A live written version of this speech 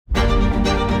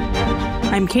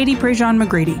I'm Katie Prejean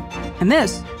McGrady, and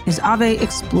this is Ave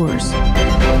Explores.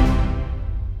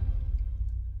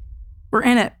 We're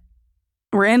in it.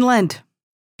 We're in Lent.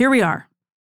 Here we are.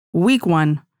 Week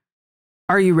 1.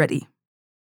 Are you ready?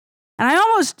 And I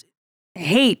almost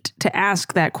hate to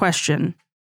ask that question,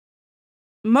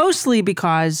 mostly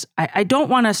because I don't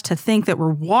want us to think that we're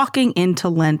walking into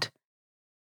Lent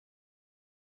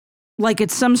like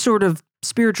it's some sort of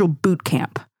spiritual boot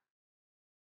camp.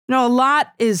 You know, a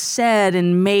lot is said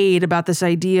and made about this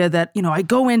idea that, I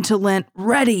go into Lent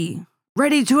ready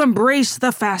to embrace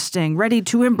the fasting, ready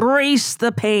to embrace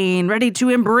the pain, ready to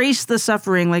embrace the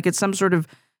suffering, like it's some sort of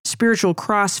spiritual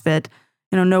CrossFit,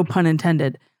 no pun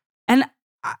intended. And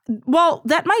while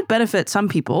that might benefit some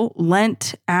people,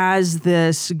 Lent as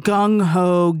this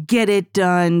gung-ho, get it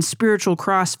done, spiritual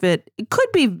CrossFit, it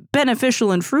could be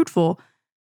beneficial and fruitful.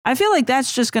 I feel like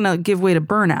that's just going to give way to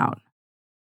burnout.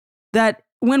 That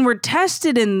when we're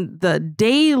tested in the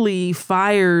daily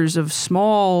fires of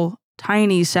small,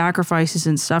 tiny sacrifices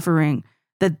and suffering,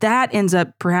 that ends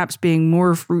up perhaps being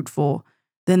more fruitful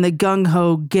than the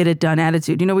gung-ho, get-it-done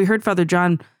attitude. We heard Father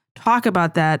John talk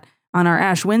about that on our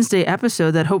Ash Wednesday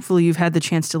episode that hopefully you've had the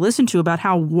chance to listen to, about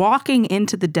how walking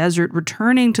into the desert,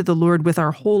 returning to the Lord with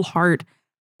our whole heart,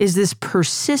 is this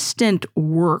persistent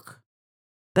work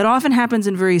that often happens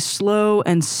in very slow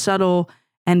and subtle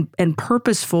and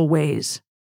purposeful ways.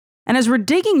 And as we're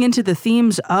digging into the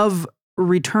themes of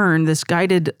return, this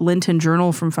guided Lenten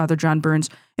journal from Father John Burns,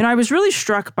 I was really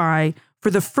struck by,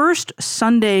 for the first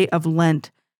Sunday of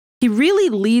Lent, he really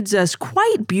leads us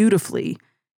quite beautifully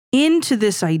into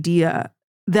this idea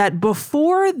that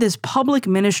before this public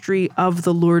ministry of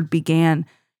the Lord began,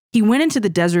 he went into the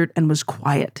desert and was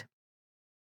quiet.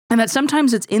 And that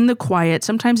sometimes it's in the quiet,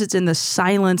 sometimes it's in the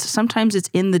silence, sometimes it's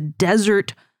in the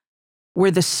desert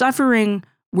where the suffering,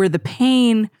 where the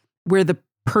pain, where the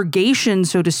purgation,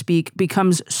 so to speak,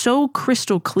 becomes so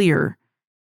crystal clear,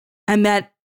 and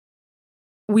that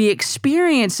we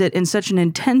experience it in such an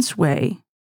intense way,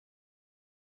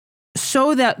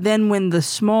 so that then when the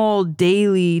small,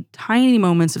 daily, tiny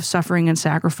moments of suffering and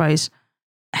sacrifice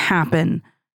happen,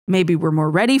 maybe we're more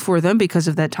ready for them because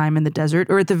of that time in the desert,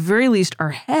 or at the very least,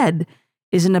 our head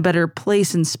is in a better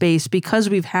place and space because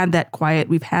we've had that quiet,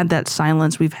 we've had that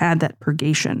silence, we've had that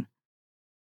purgation.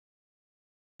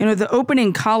 The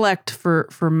opening collect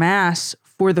for Mass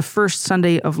for the first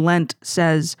Sunday of Lent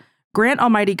says, "Grant,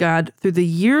 Almighty God, through the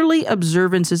yearly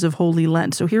observances of Holy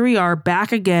Lent." So here we are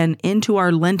back again into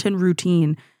our Lenten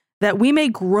routine, that we may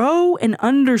grow in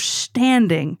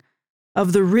understanding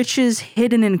of the riches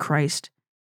hidden in Christ,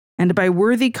 and by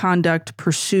worthy conduct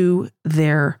pursue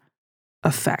their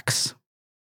effects.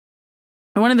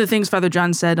 And one of the things Father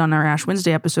John said on our Ash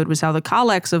Wednesday episode was how the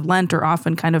collects of Lent are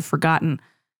often kind of forgotten.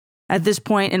 At this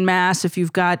point in Mass, if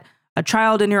you've got a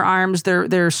child in your arms,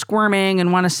 they're squirming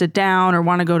and want to sit down or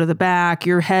want to go to the back,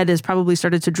 your head has probably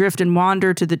started to drift and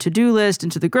wander to the to-do list,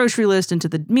 into the grocery list, into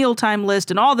the mealtime list,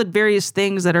 and all the various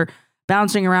things that are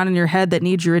bouncing around in your head that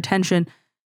need your attention.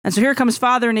 And so here comes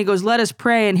Father, and he goes, "Let us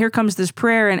pray." And here comes this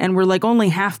prayer, and we're like only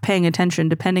half paying attention,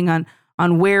 depending on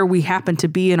where we happen to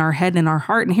be in our head and our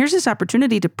heart. And here's this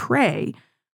opportunity to pray.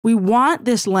 We want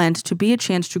this Lent to be a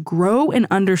chance to grow in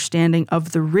understanding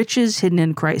of the riches hidden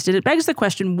in Christ. And it begs the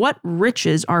question, what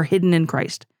riches are hidden in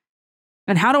Christ?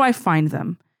 And how do I find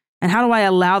them? And how do I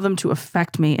allow them to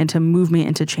affect me and to move me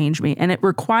and to change me? And it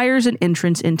requires an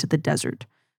entrance into the desert.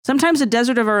 Sometimes a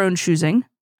desert of our own choosing.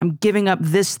 I'm giving up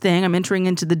this thing. I'm entering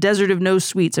into the desert of no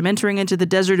sweets. I'm entering into the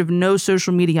desert of no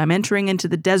social media. I'm entering into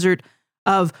the desert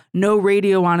of no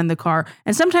radio on in the car.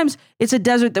 And sometimes it's a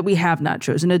desert that we have not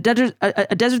chosen, a desert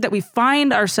that we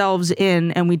find ourselves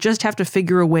in, and we just have to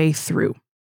figure a way through.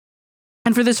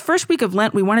 And for this first week of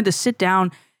Lent, we wanted to sit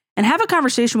down and have a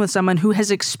conversation with someone who has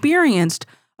experienced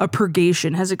a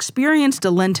purgation, has experienced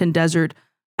a Lenten desert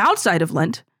outside of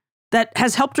Lent, that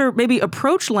has helped her maybe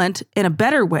approach Lent in a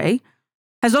better way,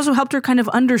 has also helped her kind of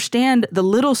understand the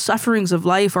little sufferings of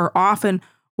life are often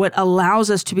what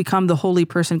allows us to become the holy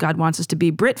person God wants us to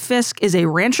be. Britt Fisk is a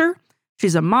rancher.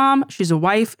 She's a mom. She's a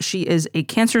wife. She is a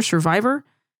cancer survivor.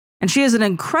 And she has an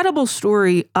incredible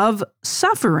story of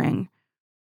suffering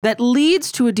that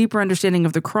leads to a deeper understanding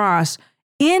of the cross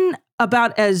in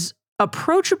about as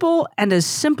approachable and as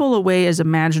simple a way as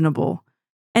imaginable,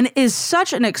 and is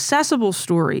such an accessible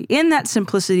story in that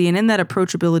simplicity and in that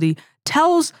approachability.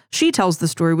 She tells the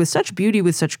story with such beauty,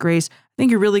 with such grace. I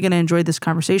think you're really going to enjoy this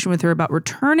conversation with her about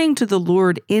returning to the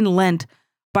Lord in Lent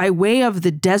by way of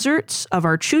the deserts of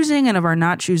our choosing and of our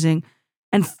not choosing,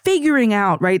 and figuring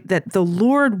out, right, that the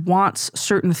Lord wants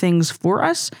certain things for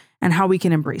us and how we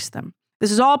can embrace them.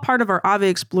 This is all part of our Ave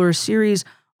Explores series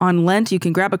on Lent. You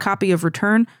can grab a copy of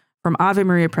Return from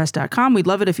AveMariaPress.com. We'd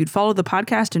love it if you'd follow the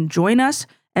podcast and join us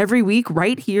every week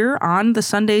right here on the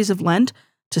Sundays of Lent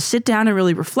to sit down and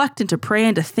really reflect and to pray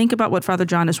and to think about what Father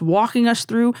John is walking us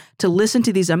through, to listen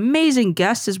to these amazing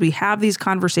guests as we have these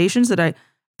conversations that I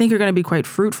think are going to be quite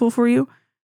fruitful for you.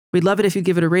 We'd love it if you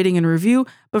give it a rating and review.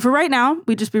 But for right now,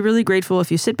 we'd just be really grateful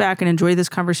if you sit back and enjoy this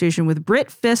conversation with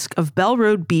Britt Fisk of Bell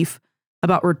Road Beef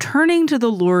about returning to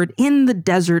the Lord in the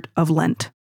desert of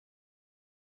Lent.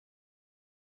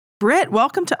 Britt,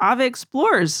 welcome to Ave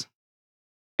Explores.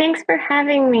 Thanks for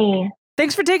having me.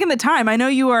 Thanks for taking the time. I know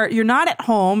you're not at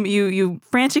home. You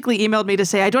frantically emailed me to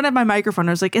say, I don't have my microphone.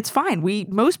 I was like, it's fine.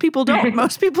 Most people don't.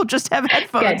 Most people just have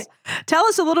headphones. Tell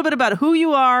us a little bit about who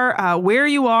you are, where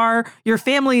you are, your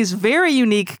family's very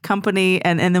unique company,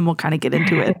 and then we'll kind of get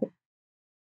into it.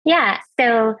 Yeah.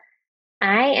 So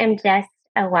I am just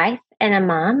a wife and a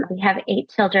mom. We have 8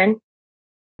 children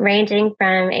ranging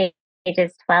from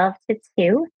ages 12 to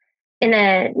 2. In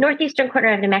the northeastern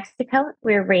corner of New Mexico,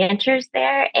 we're ranchers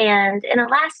there. And in the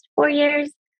last 4 years,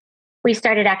 we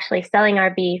started actually selling our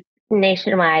beef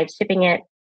nationwide, shipping it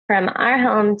from our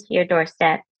home to your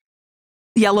doorstep.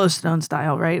 Yellowstone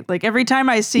style, right? Like every time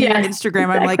I see your Instagram,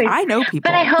 exactly. I'm like, I know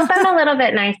people. But I hope I'm a little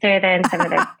bit nicer than some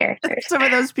of those characters. Some of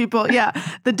those people, yeah.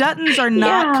 The Duttons are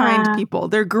not kind people.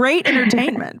 They're great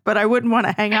entertainment, but I wouldn't want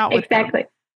to hang out with them.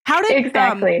 How did,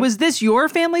 was this your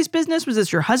family's business? Was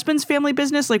this your husband's family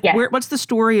business? Like, what's the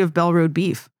story of Bell Road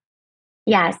Beef?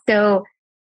 Yeah. So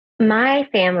my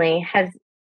family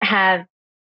have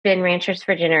been ranchers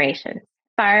for generations,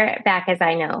 far back as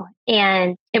I know.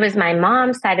 And it was my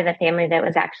mom's side of the family that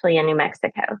was actually in New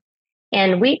Mexico.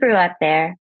 And we grew up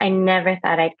there. I never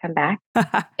thought I'd come back.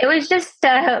 It was just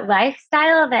a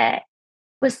lifestyle that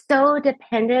was so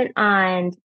dependent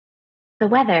on the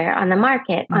weather, on the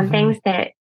market, on things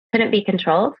that couldn't be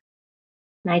controlled.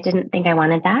 And I didn't think I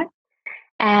wanted that.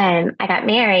 And I got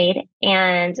married,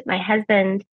 and my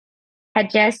husband had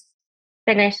just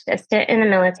finished a stint in the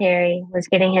military, was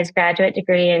getting his graduate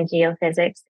degree in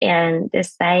geophysics, and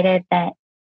decided that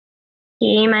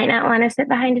he might not want to sit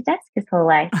behind a desk his whole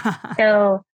life.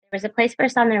 So there was a place for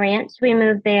us on the ranch. We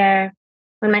moved there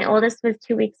when my oldest was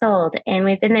 2 weeks old, and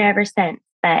we've been there ever since.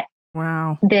 But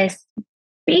wow, this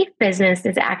beef business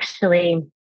is actually,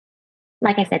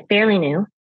 like I said, fairly new.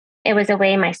 It was a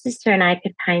way my sister and I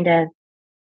could kind of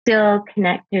still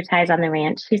connect through ties on the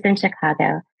ranch. She's in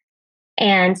Chicago.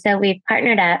 And so we've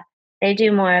partnered up. They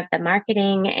do more of the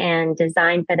marketing and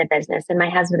design for the business. And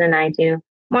my husband and I do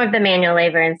more of the manual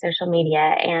labor and social media.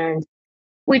 And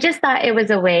we just thought it was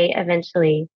a way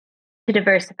eventually to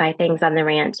diversify things on the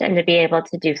ranch and to be able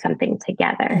to do something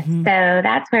together. So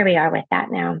that's where we are with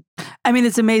that now. I mean,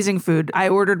 it's amazing food. I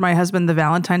ordered my husband the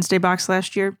Valentine's Day box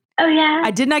last year. Oh, yeah. I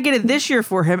did not get it this year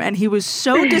for him, and he was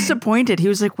so disappointed. He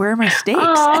was like, where are my steaks? And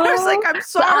I was like, I'm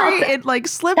sorry. It like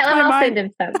slipped my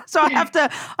mind. So I have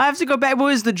to go back. Well,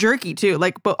 it was the jerky too.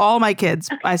 Like, but all my kids,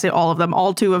 I say all of them,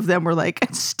 all 2 of them were like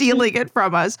stealing it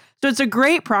from us. So it's a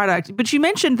great product. But you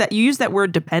mentioned that you used that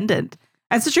word dependent.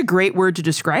 That's such a great word to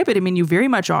describe it. I mean, you very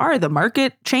much are. The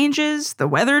market changes, the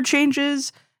weather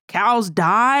changes, cows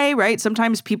die, right?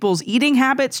 Sometimes people's eating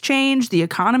habits change. The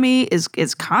economy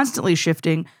is constantly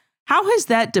shifting. How has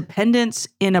that dependence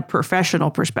in a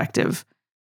professional perspective,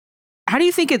 how do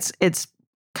you think it's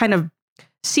kind of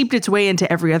seeped its way into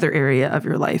every other area of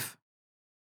your life?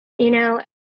 You know,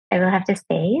 I will have to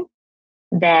say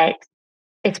that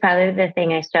it's probably the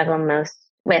thing I struggle most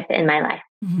with in my life.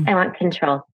 I want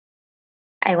control.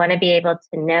 I want to be able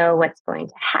to know what's going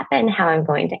to happen, how I'm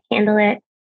going to handle it,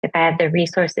 if I have the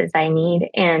resources I need.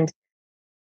 And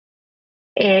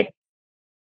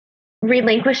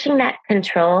relinquishing that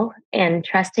control and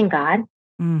trusting God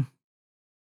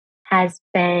has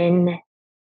been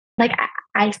like,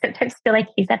 I sometimes feel like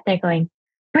he's up there going,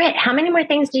 Britt, how many more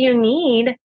things do you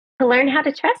need to learn how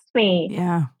to trust me?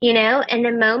 Yeah. You know, and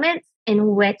the moments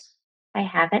in which I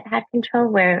haven't had control,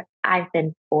 where I've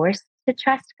been forced to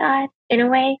trust God in a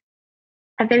way,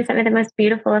 have been some of the most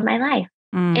beautiful of my life.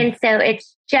 And so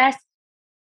it's just,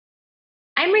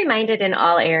 I'm reminded in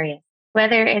all areas,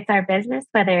 whether it's our business,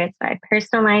 whether it's our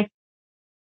personal life,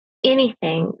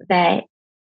 anything, that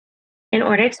in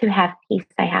order to have peace,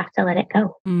 I have to let it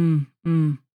go. In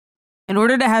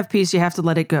order to have peace, you have to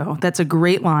let it go. That's a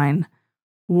great line.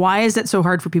 Why is that so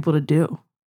hard for people to do?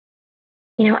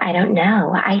 You know, I don't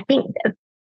know. I think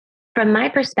from my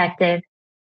perspective,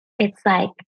 it's like,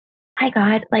 hi,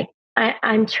 God, like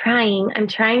I'm trying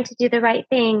to do the right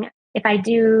thing. If I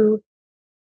do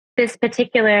this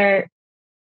particular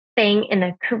thing in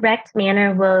the correct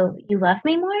manner, will you love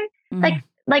me more?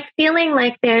 Like feeling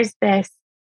like there's this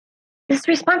this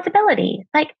responsibility.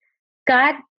 Like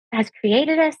God has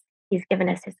created us, He's given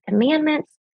us His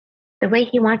commandments, the way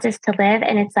He wants us to live.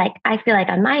 And it's like, I feel like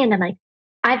on my end, I'm like,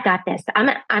 I've got this.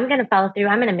 I'm going to follow through.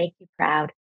 I'm going to make you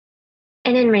proud.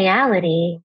 And in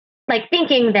reality, like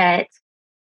thinking that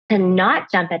to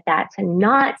not jump at that, to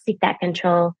not seek that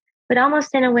control, would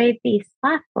almost in a way be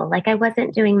slothful, like I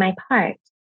wasn't doing my part.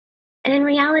 And in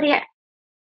reality,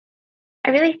 I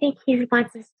really think He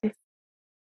wants us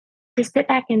to sit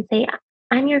back and say,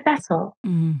 I'm your vessel,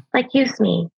 like use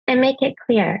me and make it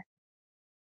clear.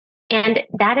 And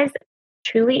that is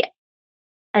truly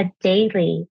a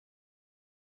daily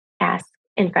task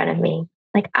in front of me.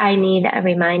 Like I need a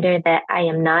reminder that I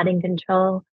am not in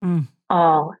control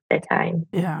all the time.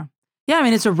 Yeah. Yeah. I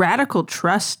mean, it's a radical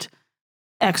trust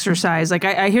exercise. Like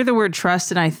I hear the word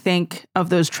trust and I think of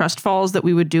those trust falls that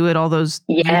we would do at all those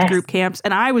youth group camps.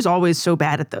 And I was always so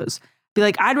bad at those. Be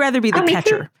like, I'd rather be the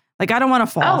catcher. Like, I don't want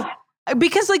to fall.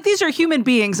 Because like these are human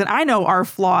beings and I know our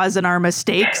flaws and our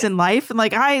mistakes in life. And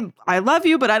like, I love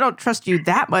you, but I don't trust you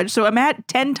that much. So I'm at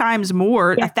 10 times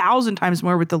more, 1,000 times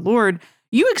more with the Lord.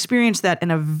 You experienced that in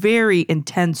a very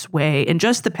intense way in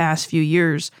just the past few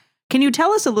years. Can you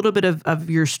tell us a little bit of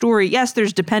your story? Yes,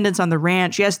 there's dependence on the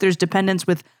ranch. Yes, there's dependence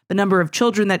with the number of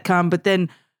children that come, but then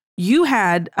you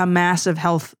had a massive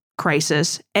health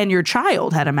crisis and your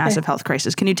child had a massive health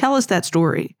crisis. Can you tell us that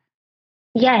story?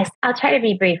 Yes, I'll try to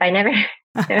be brief. I never know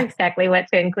exactly what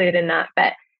to include and not.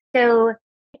 But so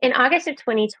in August of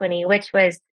 2020, which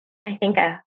was, I think,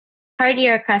 a hard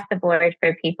year across the board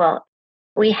for people,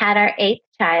 we had our 8th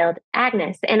child,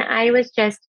 Agnes. And I was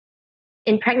just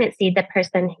in pregnancy, the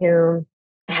person who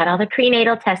had all the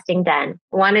prenatal testing done,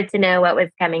 wanted to know what was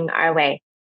coming our way.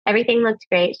 Everything looked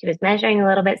great. She was measuring a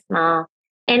little bit small.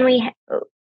 And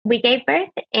we gave birth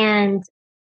and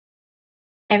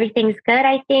everything's good,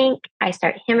 I think. I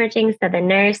start hemorrhaging. So the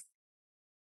nurse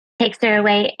takes her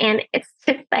away. And it's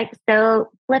just like so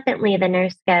flippantly, the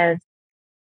nurse goes,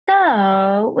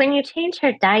 so when you change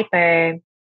her diaper,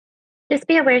 just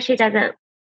be aware she doesn't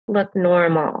look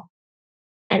normal.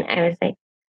 And I was like,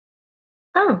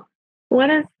 oh, what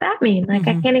does that mean? Like,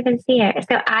 I can't even see her.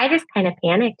 So I just kind of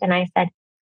panicked and I said,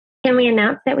 can we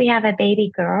announce that we have a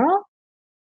baby girl?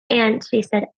 And she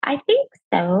said, I think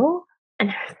so. And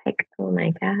I was like, oh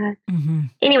my God.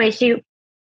 Anyway, she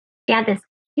had this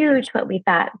huge, what we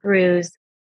thought, bruise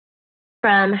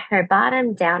from her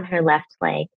bottom down her left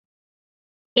leg.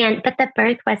 But the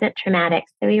birth wasn't traumatic.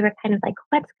 So we were kind of like,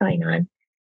 what's going on?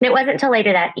 And it wasn't until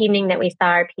later that evening that we saw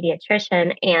our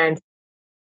pediatrician and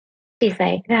she's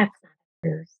like, that's not a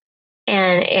bruise.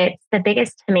 And it's the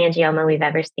biggest hemangioma we've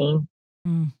ever seen.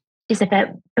 She said,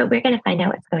 but we're going to find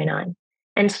out what's going on.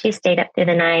 And she stayed up through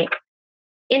the night,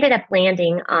 ended up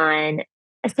landing on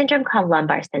a syndrome called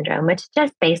lumbar syndrome, which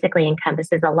just basically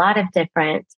encompasses a lot of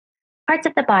different parts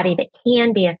of the body that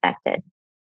can be affected.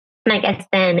 And I guess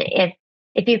then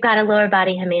if you've got a lower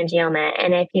body hemangioma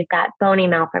and if you've got bony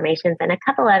malformations and a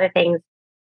couple other things,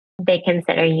 they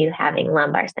consider you having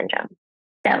lumbar syndrome.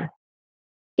 So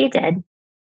she did.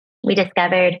 We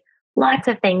discovered lots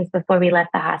of things before we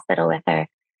left the hospital with her.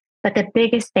 But the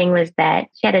biggest thing was that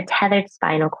she had a tethered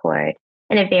spinal cord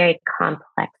and a very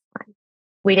complex one.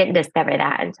 We didn't discover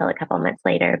that until a couple months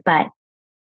later. But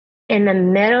in the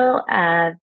middle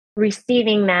of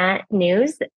receiving that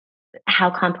news,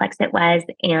 how complex it was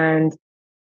and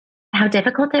how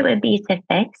difficult it would be to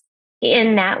fix,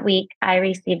 in that week, I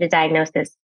received a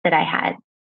diagnosis that I had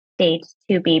stage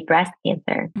 2B breast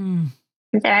cancer. And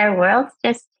so our worlds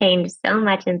just changed so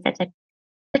much in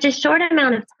such a short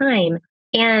amount of time.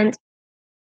 And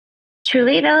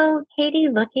truly though, Katie,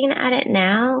 looking at it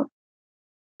now,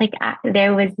 like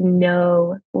there was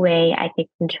no way I could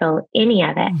control any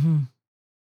of it.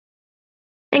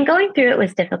 And going through it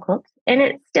was difficult, and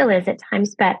it still is at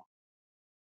times, but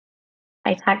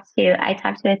I talked to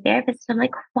a therapist. I'm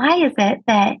like, why is it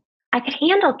that I could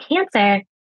handle cancer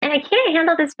and I can't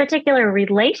handle this particular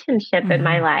relationship in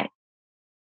my life?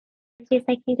 And she's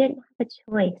like, you didn't have a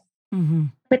choice.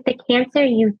 With the cancer,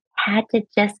 you had to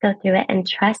just go through it and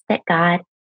trust that God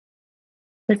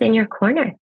was in your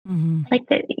corner. Like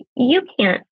that, you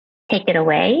can't take it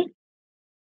away.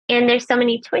 And there's so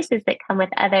many choices that come with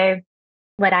other,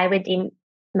 what I would deem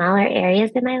smaller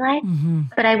areas in my life.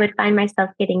 But I would find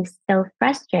myself getting so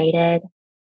frustrated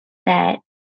that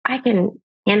I can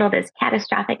handle this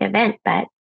catastrophic event, but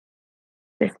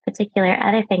this particular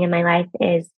other thing in my life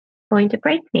is going to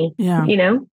break me, you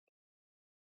know?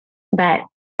 But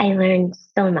I learned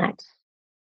so much.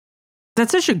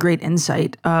 That's such a great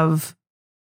insight of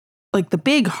like the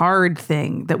big hard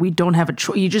thing that we don't have a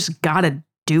choice. You just got to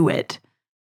do it.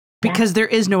 because there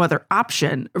is no other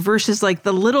option versus like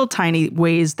the little tiny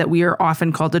ways that we are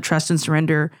often called to trust and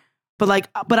surrender. But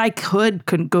I could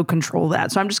go control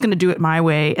that. So I'm just going to do it my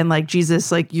way. And like,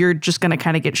 Jesus, like you're just going to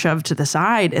kind of get shoved to the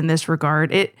side in this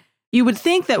regard. You would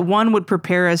think that one would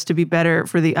prepare us to be better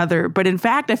for the other. But in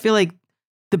fact, I feel like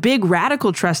the big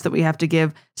radical trust that we have to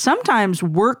give sometimes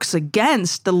works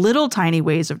against the little tiny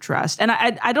ways of trust. And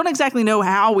I don't exactly know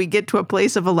how we get to a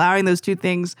place of allowing those two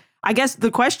things. I guess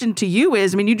the question to you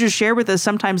is, I mean, you just share with us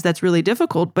sometimes that's really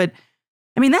difficult, but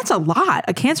I mean, that's a lot.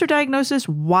 A cancer diagnosis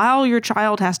while your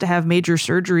child has to have major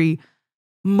surgery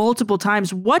multiple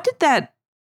times. What did that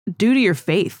do to your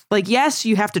faith? Like, yes,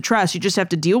 you have to trust, you just have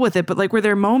to deal with it. But like, were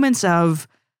there moments of,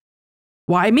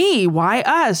 why me? Why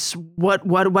us? What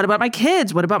about my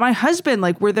kids? What about my husband?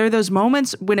 Like, were there those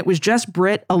moments when it was just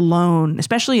Britt alone,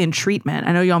 especially in treatment?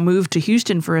 I know y'all moved to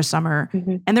Houston for a summer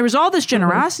and there was all this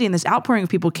generosity and this outpouring of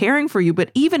people caring for you.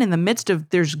 But even in the midst of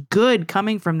there's good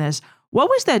coming from this, what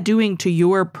was that doing to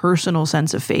your personal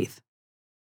sense of faith?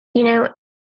 You know,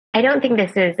 I don't think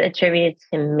this is attributed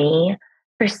to me.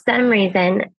 For some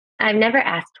reason, I've never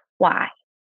asked why.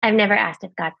 I've never asked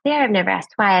if God's there. I've never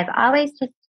asked why. I've always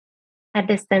just had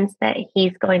this sense that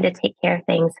He's going to take care of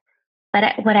things.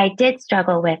 But what I did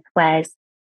struggle with was,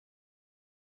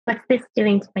 what's this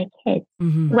doing to my kids?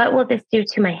 What will this do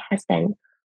to my husband?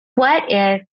 What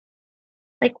if,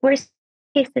 like, worst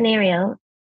case scenario,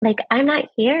 like I'm not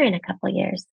here in a couple of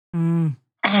years. And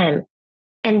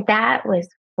that was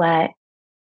what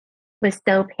was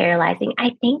so paralyzing.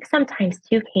 I think sometimes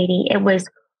too, Katie, it was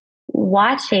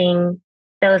watching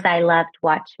those I loved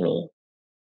watch me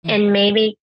and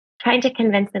maybe trying to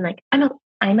convince them like, I'm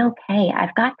okay.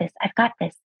 I've got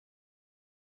this.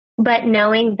 But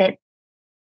knowing that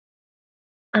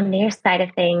on their side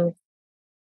of things,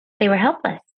 they were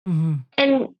helpless.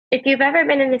 And if you've ever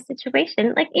been in this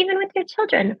situation, like even with your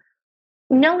children,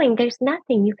 knowing there's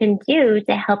nothing you can do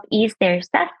to help ease their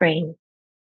suffering,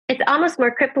 it's almost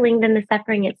more crippling than the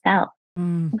suffering itself.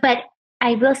 But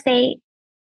I will say,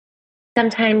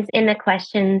 sometimes in the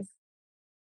questions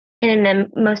and in the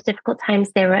most difficult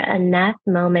times, there were enough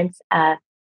moments of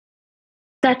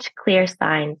such clear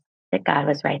signs that God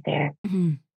was right there.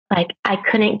 Like I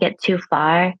couldn't get too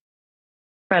far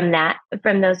from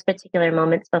those particular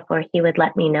moments before He would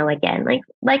let me know again.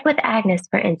 Like with Agnes,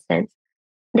 for instance,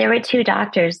 there were two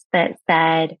doctors that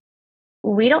said,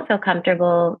 we don't feel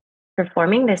comfortable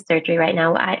performing this surgery right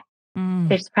now.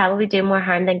 There's probably do more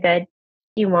harm than good.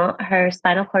 Her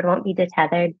spinal cord won't be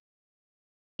detethered.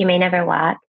 She may never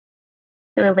walk.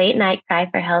 So a late night cry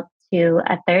for help to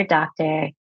a third doctor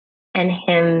and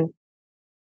him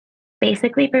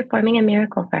basically performing a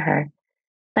miracle for her.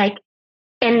 Like,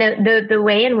 and the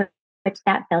way in which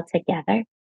that fell together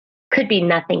could be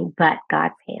nothing but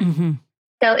God's hand.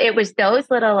 So it was those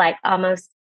little, like, almost,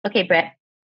 okay, Britt,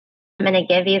 I'm going to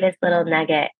give you this little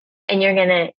nugget and you're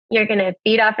going to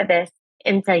feed off of this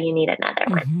until you need another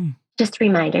one. Just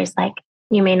reminders, like,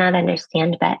 you may not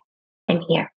understand, but I'm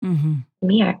here. I'm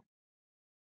here.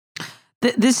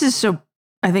 This is so,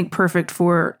 I think, perfect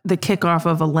for the kickoff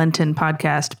of a Lenten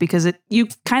podcast because you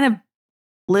kind of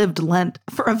lived Lent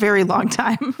for a very long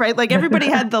time, right? Like everybody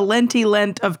had the Lenti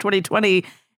Lent of 2020.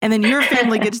 And then your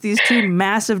family gets these two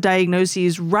massive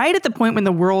diagnoses right at the point when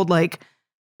the world, like,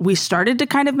 we started to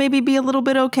kind of maybe be a little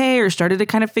bit okay or started to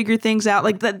kind of figure things out.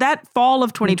 Like that fall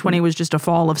of 2020 was just a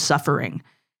fall of suffering.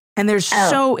 And there's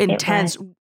so intense.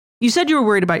 You said you were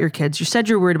worried about your kids. You said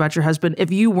you were worried about your husband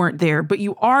if you weren't there, but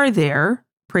you are there,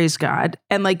 praise God.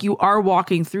 And like you are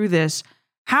walking through this.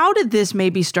 How did this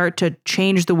maybe start to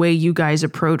change the way you guys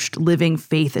approached living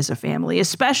faith as a family,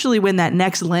 especially when that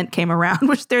next Lent came around,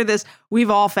 which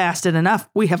we've all fasted enough.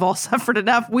 We have all suffered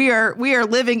enough. We are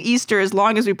living Easter as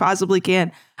long as we possibly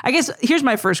can. I guess here's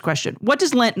my first question. What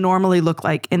does Lent normally look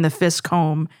like in the Fisk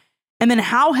home? And then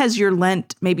how has your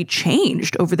Lent maybe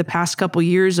changed over the past couple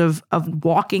years of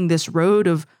walking this road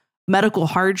of medical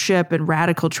hardship and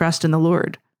radical trust in the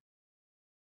Lord?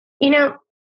 You know,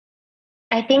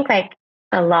 I think like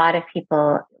a lot of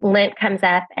people, Lent comes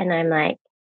up and I'm like,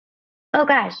 oh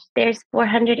gosh, there's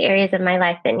 400 areas of my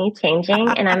life that need changing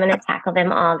and I'm going to tackle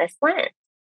them all this Lent.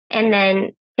 And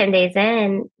then 10 days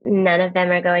in, none of them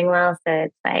are going well. So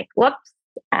it's like, whoops,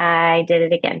 I did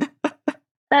it again.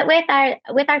 But with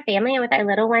our family and with our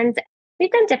little ones,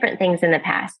 we've done different things in the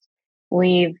past.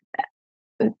 We've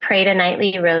prayed a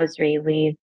nightly rosary.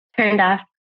 We've turned off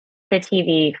the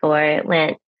TV for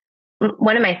Lent.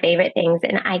 One of my favorite things,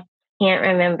 and I can't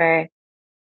remember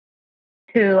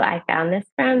who I found this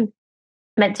from,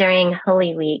 but during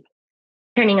Holy Week,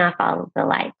 turning off all of the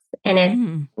lights. And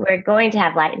if we're going to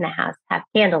have light in the house, have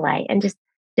candlelight and just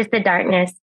the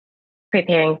darkness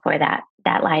preparing for that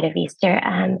light of Easter.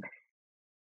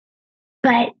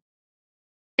 But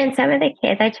and some of the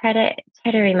kids, I try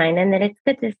to remind them that it's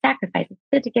good to sacrifice. It's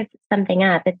good to give something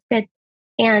up. It's good,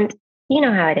 and you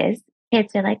know how it is.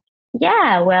 Kids are like,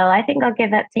 "Yeah, well, I think I'll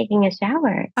give up taking a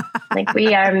shower." Like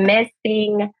we are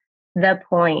missing the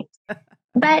point.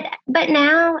 But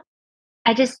now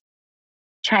I just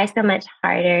try so much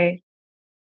harder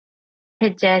to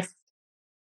just,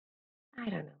 I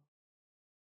don't know,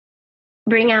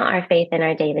 bring out our faith in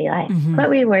our daily life, what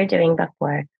we were doing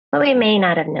before, what we may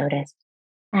not have noticed,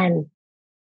 um,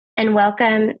 and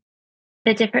welcome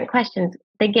the different questions,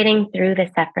 the getting through the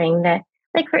suffering. That,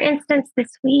 like for instance,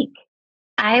 this week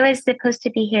I was supposed to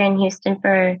be here in Houston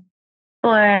for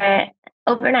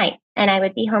overnight, and I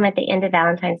would be home at the end of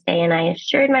Valentine's Day. And I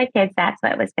assured my kids that's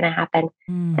what was going to happen,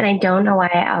 and I don't know why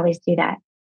I always do that.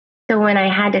 So when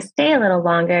I had to stay a little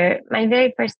longer, my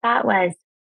very first thought was,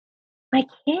 my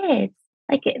kids,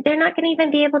 like they're not going to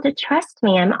even be able to trust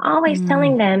me. I'm always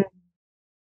telling them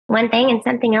one thing and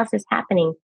something else is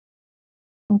happening.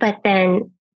 But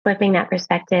then flipping that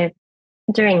perspective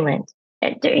during Lent,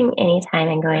 during any time,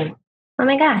 and going, oh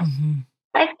my gosh,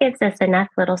 life gives us enough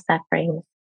little sufferings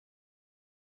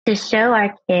to show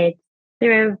our kids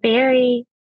through a very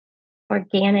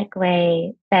organic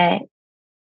way that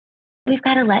we've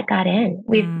got to let God in.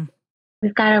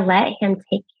 We've got to let Him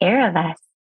take care of us.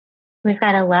 We've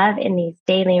got to love in these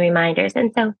daily reminders.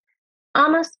 And so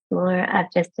almost more of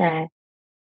just a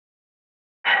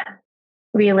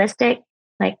realistic,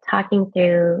 like talking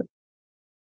through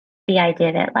the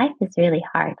idea that life is really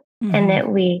hard and that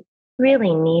we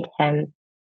really need Him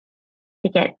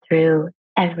to get through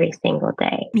every single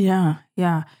day. Yeah,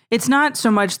 yeah. It's not so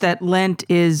much that Lent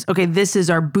is, okay, this is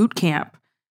our boot camp,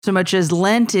 so much as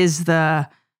Lent is the,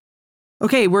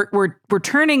 okay, we're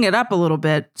turning it up a little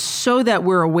bit so that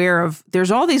we're aware of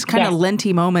there's all these kind of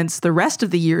Lenty moments the rest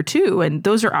of the year too, and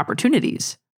those are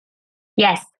opportunities.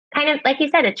 Yes, kind of like you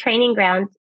said, a training ground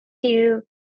to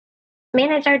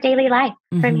manage our daily life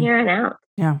from here on out.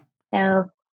 Yeah. So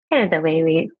kind of the way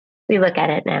we look at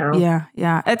it now. Yeah,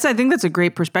 yeah. I think that's a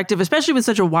great perspective, especially with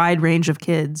such a wide range of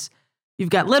kids. You've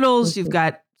got littles, you've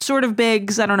got sort of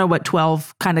bigs. I don't know what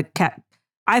 12 kind of cat.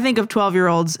 I think of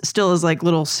 12-year-olds still as like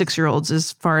little 6-year-olds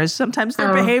as far as sometimes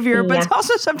their behavior, but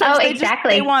also sometimes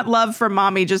they want love from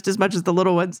mommy just as much as the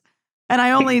little ones. And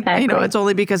I only, it's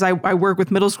only because I work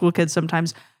with middle school kids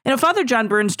sometimes. Father John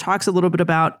Burns talks a little bit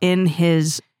about in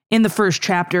the first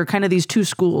chapter, kind of these two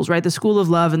schools, right? The school of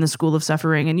love and the school of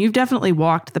suffering. And you've definitely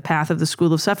walked the path of the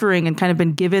school of suffering and kind of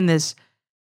been given this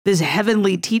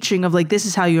heavenly teaching of like, this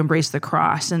is how you embrace the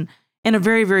cross, and in a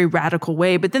very, very radical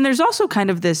way. But then there's also kind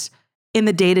of this in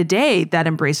the day-to-day, that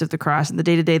embrace of the cross, and the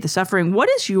day-to-day, the suffering. What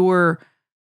is your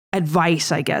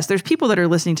advice, I guess? There's people that are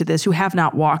listening to this who have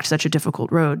not walked such a difficult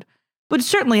road, but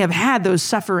certainly have had those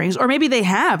sufferings, or maybe they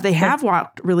have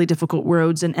walked really difficult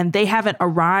roads and they haven't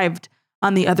arrived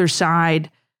on the other side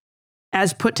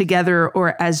as put together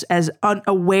or as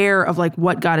unaware of like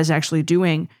what God is actually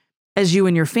doing as you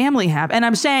and your family have. And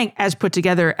I'm saying as put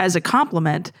together as a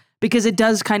compliment, because it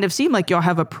does kind of seem like y'all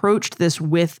have approached this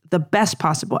with the best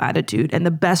possible attitude and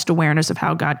the best awareness of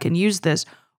how God can use this.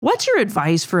 What's your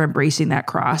advice for embracing that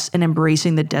cross and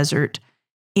embracing the desert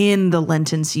in the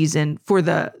Lenten season for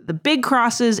the big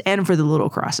crosses and for the little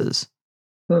crosses?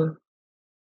 I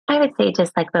would say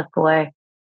just like before,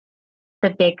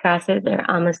 the big crosses are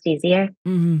almost easier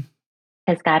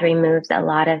as God removes a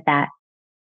lot of that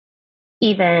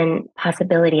even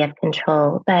possibility of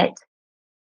control. But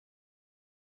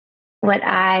what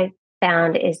I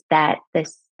found is that the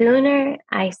sooner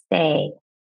I say,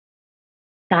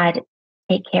 God,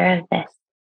 take care of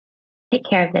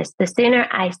this, the sooner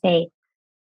I say,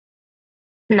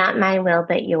 not my will,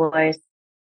 but yours,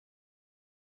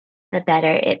 the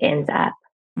better it ends up.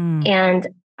 And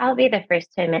I'll be the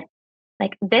first to admit,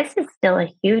 like, this is still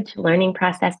a huge learning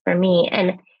process for me.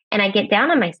 And I get down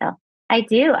on myself. I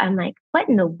do. I'm like, what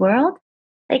in the world?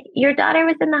 Like, your daughter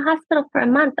was in the hospital for a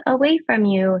month away from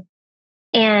you,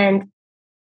 and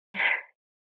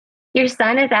your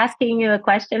son is asking you a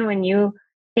question when you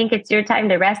think it's your time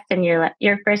to rest, and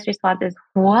your first response is,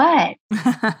 what?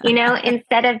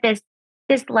 Instead of this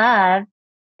love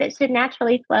that should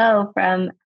naturally flow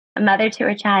from a mother to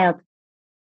her child.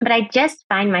 But I just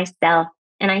find myself,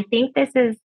 and I think this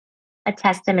is a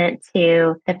testament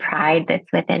to the pride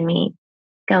that's within me,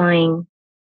 going,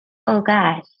 oh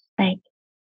gosh, like,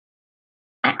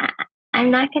 I'm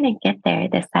not going to get there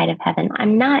this side of heaven.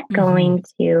 I'm not going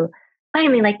to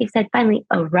finally, like you said, finally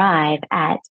arrive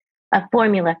at a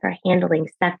formula for handling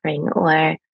suffering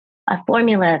or a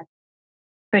formula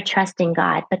for trusting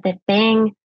God. But the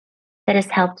thing that has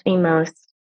helped me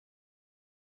most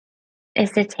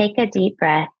is to take a deep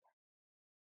breath,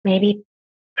 maybe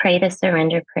pray the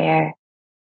surrender prayer,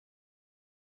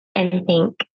 and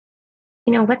think,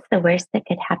 what's the worst that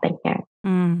could happen here?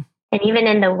 Mm. And even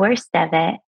in the worst of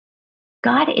it,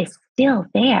 God is still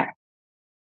there.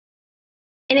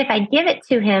 And if I give it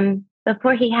to him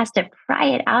before he has to pry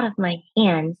it out of my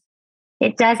hands,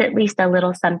 it does at least a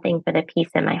little something for the peace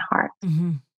in my heart.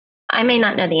 Mm-hmm. I may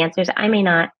not know the answers. I may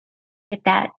not get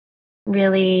that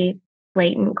really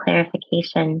blatant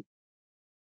clarification,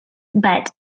 but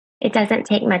it doesn't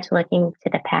take much looking to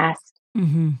the past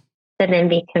Mm-hmm. to then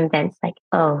be convinced, like,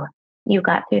 oh, you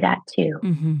got through that too.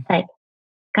 Mm-hmm. Like,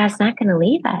 God's not going to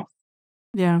leave us.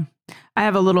 Yeah. I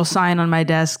have a little sign on my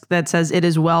desk that says, "It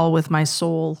is well with my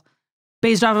soul,"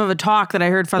 based off of a talk that I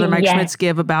heard Father Mike Schmitz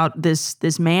give about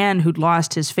this man who'd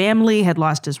lost his family, had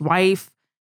lost his wife,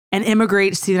 and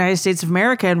immigrates to the United States of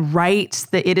America and writes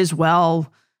the "It is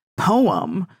well"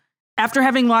 poem after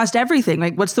having lost everything.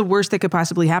 Like, what's the worst that could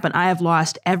possibly happen? I have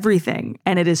lost everything,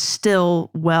 and it is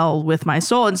still well with my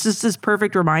soul. And it's just this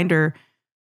perfect reminder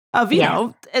of, you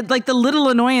know, like the little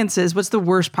annoyances. What's the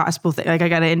worst possible thing? Like, I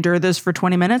got to endure this for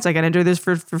 20 minutes. I got to endure this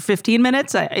for 15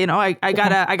 minutes. I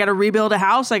gotta rebuild a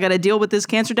house. I got to deal with this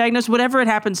cancer diagnosis, whatever it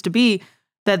happens to be,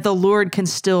 that the Lord can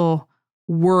still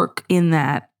work in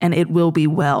that, and it will be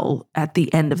well at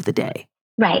the end of the day.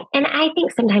 Right. And I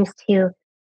think sometimes too,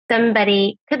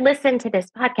 somebody could listen to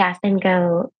this podcast and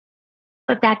go,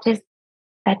 but that just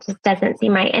doesn't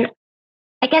seem right. And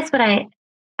I guess what I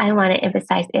want to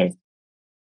emphasize is,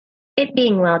 it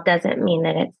being well doesn't mean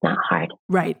that it's not hard.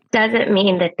 Right. Doesn't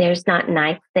mean that there's not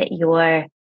nights that you're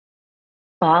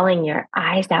bawling your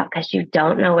eyes out because you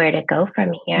don't know where to go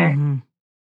from here. Mm-hmm.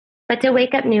 But to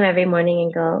wake up new every morning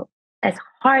and go, as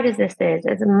hard as this is,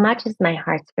 as much as my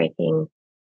heart's breaking,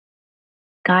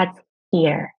 God's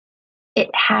here. It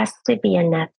has to be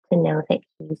enough to know that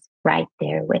he's right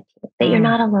there with you, that you're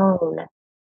not alone.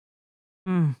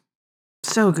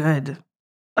 So good.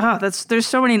 Oh, there's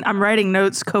so many. I'm writing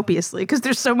notes copiously because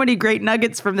there's so many great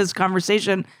nuggets from this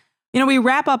conversation. You know, we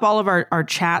wrap up all of our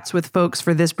chats with folks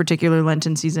for this particular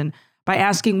Lenten season by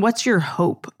asking, what's your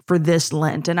hope for this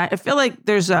Lent? And I feel like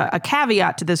there's a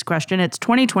caveat to this question. It's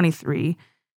 2023.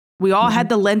 We all had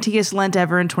the lentiest Lent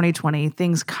ever in 2020.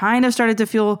 Things kind of started to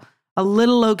feel a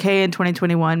little okay in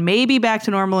 2021, maybe back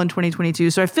to normal in 2022.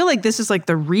 So I feel like this is like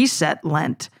the reset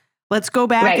Lent. Let's go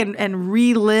back and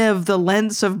relive the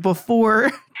Lents of before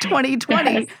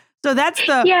 2020. Yes. So that's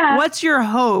what's your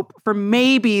hope for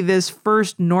maybe this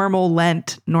first normal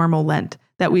Lent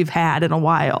that we've had in a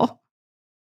while?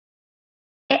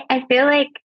 I feel like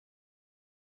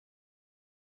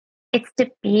it's to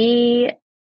be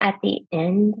at the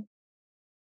end,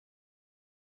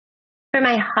 for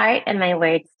my heart and my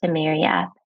words to marry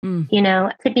up,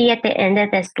 to be at the end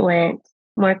of this Lent,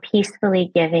 more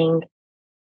peacefully giving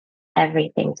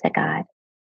everything to God.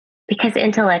 Because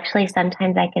intellectually,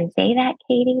 sometimes I can say that,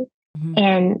 Katie,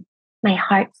 and my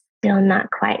heart's still not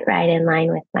quite right in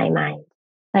line with my mind.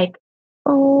 Like,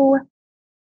 oh,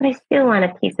 but I still want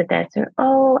a piece of this, or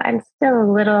oh, I'm still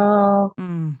a little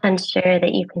unsure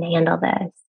that you can handle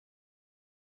this.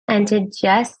 And to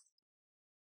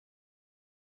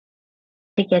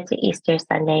get to Easter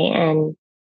Sunday and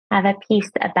have a peace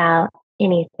about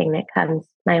anything that comes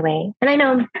my way. And I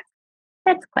know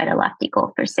that's quite a lofty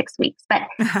goal for 6 weeks, but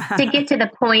to get to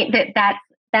the point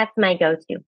that's my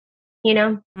go-to,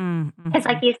 Because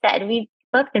like you said, we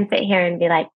both can sit here and be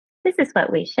like, this is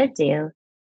what we should do.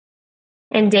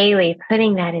 And daily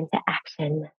putting that into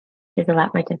action is a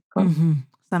lot more difficult.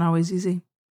 It's not always easy.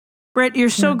 Britt, you're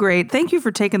so great. Thank you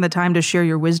for taking the time to share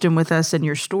your wisdom with us and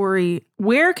your story.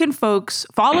 Where can folks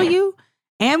follow you?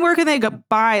 And where can they go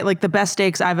buy like the best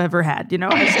steaks I've ever had?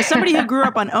 As somebody who grew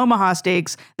up on Omaha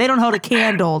steaks, they don't hold a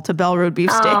candle to Bell Road beef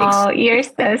steaks. Oh, you're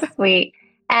so sweet.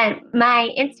 And my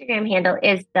Instagram handle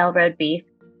is Bell Road Beef.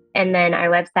 And then our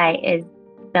website is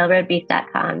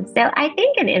bellroadbeef.com. So I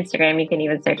think on Instagram, you can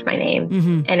even search my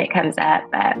name and it comes up.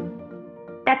 But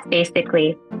that's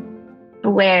basically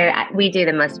where we do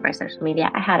the most of our social media.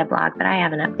 I had a blog, but I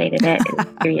haven't updated it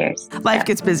in 2 years. Life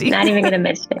gets busy. Not even going to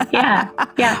mention it.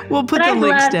 Yeah. We'll put the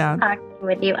links down. I love talking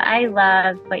with you. I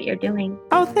love what you're doing.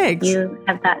 Oh, thanks. You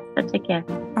have got such a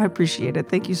gift. I appreciate it.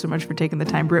 Thank you so much for taking the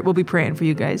time, Britt. We'll be praying for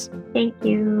you guys. Thank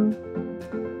you.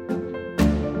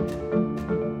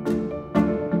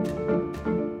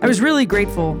 I was really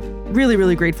grateful,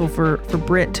 really grateful for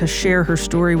Britt to share her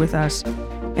story with us.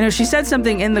 She said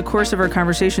something in the course of our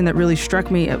conversation that really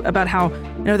struck me about how,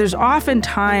 there's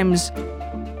oftentimes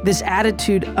this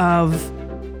attitude of,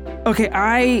 okay,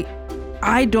 I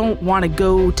I don't want to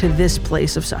go to this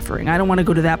place of suffering. I don't want to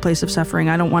go to that place of suffering.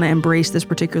 I don't want to embrace this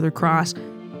particular cross.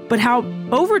 But how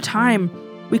over time,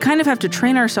 we kind of have to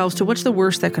train ourselves to what's the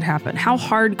worst that could happen? How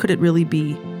hard could it really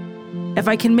be? If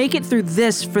I can make it through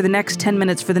this for the next 10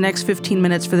 minutes, for the next 15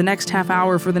 minutes, for the next half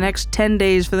hour, for the next 10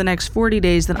 days, for the next 40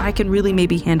 days, then I can really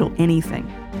maybe handle anything.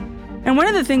 And one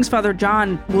of the things Father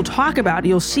John will talk about,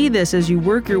 you'll see this as you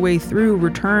work your way through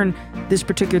Return this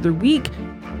particular week,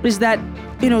 is that,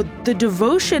 the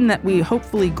devotion that we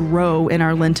hopefully grow in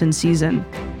our Lenten season,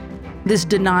 this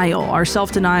denial, our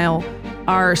self-denial,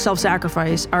 our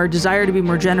self-sacrifice, our desire to be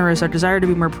more generous, our desire to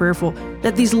be more prayerful,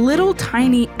 that these little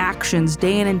tiny actions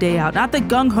day in and day out, not the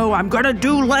gung-ho, I'm going to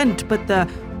do Lent, but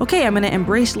okay, I'm going to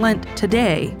embrace Lent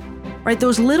today, right?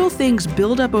 Those little things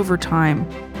build up over time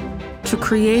to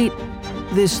create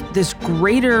this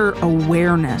greater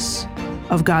awareness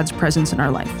of God's presence in our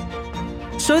life.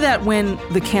 So that when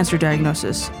the cancer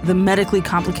diagnosis, the medically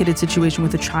complicated situation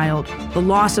with a child, the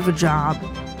loss of a job,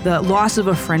 the loss of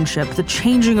a friendship, the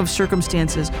changing of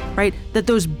circumstances, right? That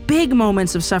those big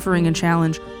moments of suffering and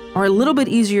challenge are a little bit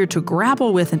easier to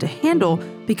grapple with and to handle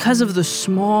because of the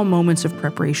small moments of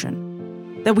preparation.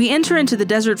 That we enter into the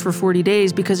desert for 40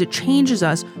 days because it changes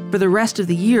us for the rest of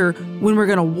the year when we're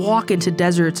going to walk into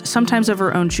deserts, sometimes of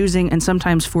our own choosing and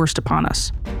sometimes forced upon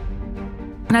us.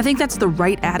 And I think that's the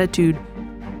right attitude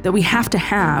that we have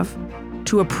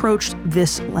to approach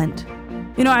this Lent.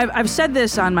 I've said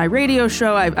this on my radio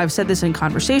show. I've said this in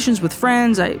conversations with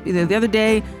friends. The other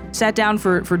day sat down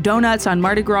for donuts on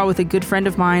Mardi Gras with a good friend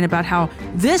of mine about how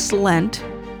this Lent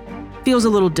feels a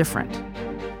little different.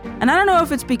 And I don't know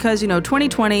if it's because,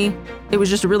 2020, it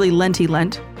was just a really Lenty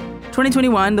Lent.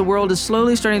 2021, the world is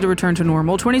slowly starting to return to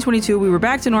normal. 2022, we were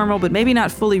back to normal, but maybe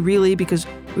not fully really because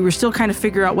we were still kind of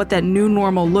figuring out what that new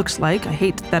normal looks like. I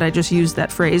hate that I just used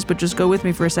that phrase, but just go with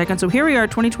me for a second. So here we are,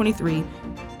 2023,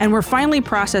 and we're finally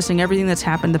processing everything that's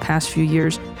happened the past few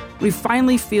years. We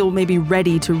finally feel maybe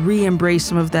ready to re-embrace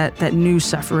some of that new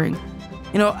suffering.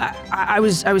 I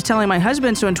was telling my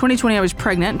husband, so in 2020 I was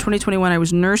pregnant, in 2021 I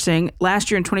was nursing. Last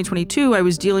year in 2022 I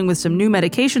was dealing with some new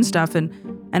medication stuff and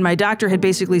my doctor had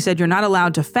basically said you're not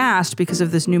allowed to fast because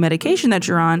of this new medication that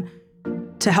you're on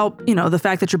to help, the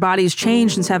fact that your body's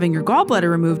changed since having your gallbladder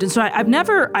removed. And so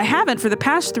I haven't, for the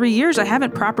past 3 years, I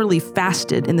haven't properly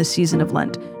fasted in the season of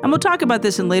Lent. And we'll talk about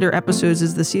this in later episodes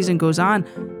as the season goes on.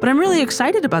 But I'm really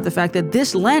excited about the fact that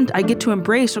this Lent I get to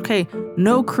embrace, okay,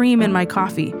 no cream in my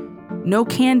coffee, no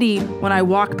candy when I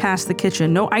walk past the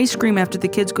kitchen, no ice cream after the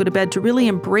kids go to bed, to really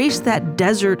embrace that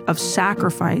desert of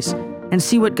sacrifice and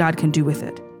see what God can do with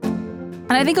it.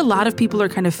 And I think a lot of people are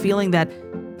kind of feeling that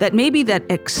maybe that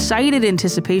excited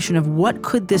anticipation of what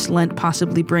could this Lent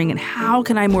possibly bring and how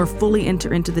can I more fully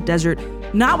enter into the desert,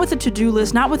 not with a to-do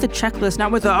list, not with a checklist,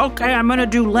 not with okay, I'm going to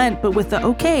do Lent, but with the,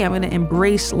 okay, I'm going to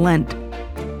embrace Lent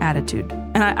attitude.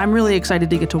 And I'm really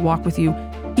excited to get to walk with you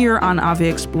here on Ave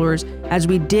Explores as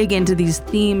we dig into these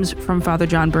themes from Father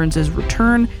John Burns'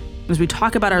 Return, as we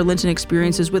talk about our Lenten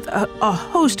experiences with a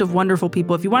host of wonderful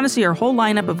people. If you want to see our whole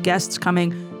lineup of guests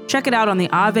coming, check it out on the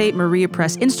Ave Maria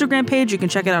Press Instagram page. You can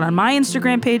check it out on my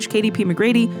Instagram page, Katie P.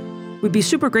 McGrady. We'd be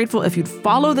super grateful if you'd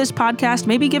follow this podcast,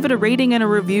 maybe give it a rating and a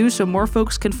review so more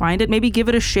folks can find it. Maybe give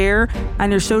it a share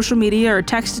on your social media or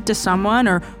text it to someone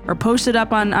or post it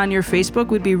up on your Facebook.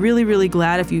 We'd be really, really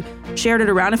glad if you shared it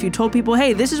around, if you told people,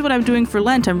 hey, this is what I'm doing for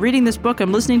Lent. I'm reading this book.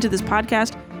 I'm listening to this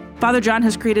podcast. Father John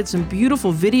has created some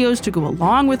beautiful videos to go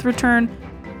along with Return.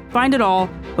 Find it all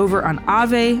over on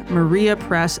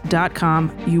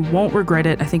AveMariaPress.com. You won't regret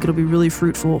it. I think it'll be really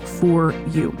fruitful for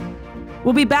you.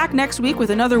 We'll be back next week with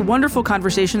another wonderful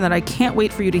conversation that I can't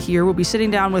wait for you to hear. We'll be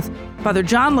sitting down with Father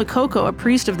John Lococo, a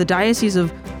priest of the Diocese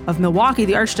of Milwaukee,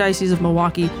 the Archdiocese of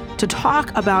Milwaukee, to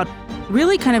talk about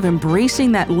really kind of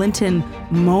embracing that Lenten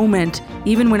moment,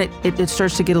 even when it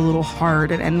starts to get a little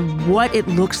hard, and what it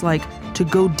looks like to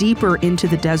go deeper into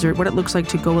the desert, what it looks like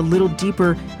to go a little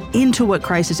deeper into what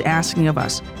Christ is asking of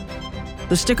us.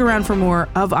 So stick around for more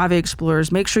of Ave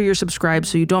Explorers. Make sure you're subscribed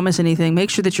so you don't miss anything. Make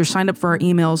sure that you're signed up for our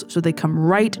emails so they come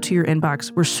right to your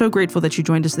inbox. We're so grateful that you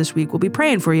joined us this week. We'll be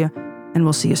praying for you, and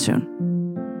we'll see you soon.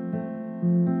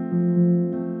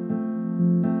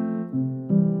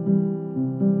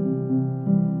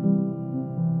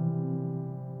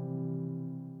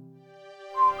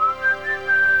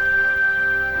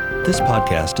 This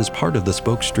podcast is part of the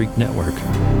Spoke Street Network.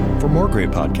 For more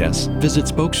great podcasts, visit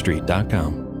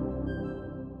spokestreet.com.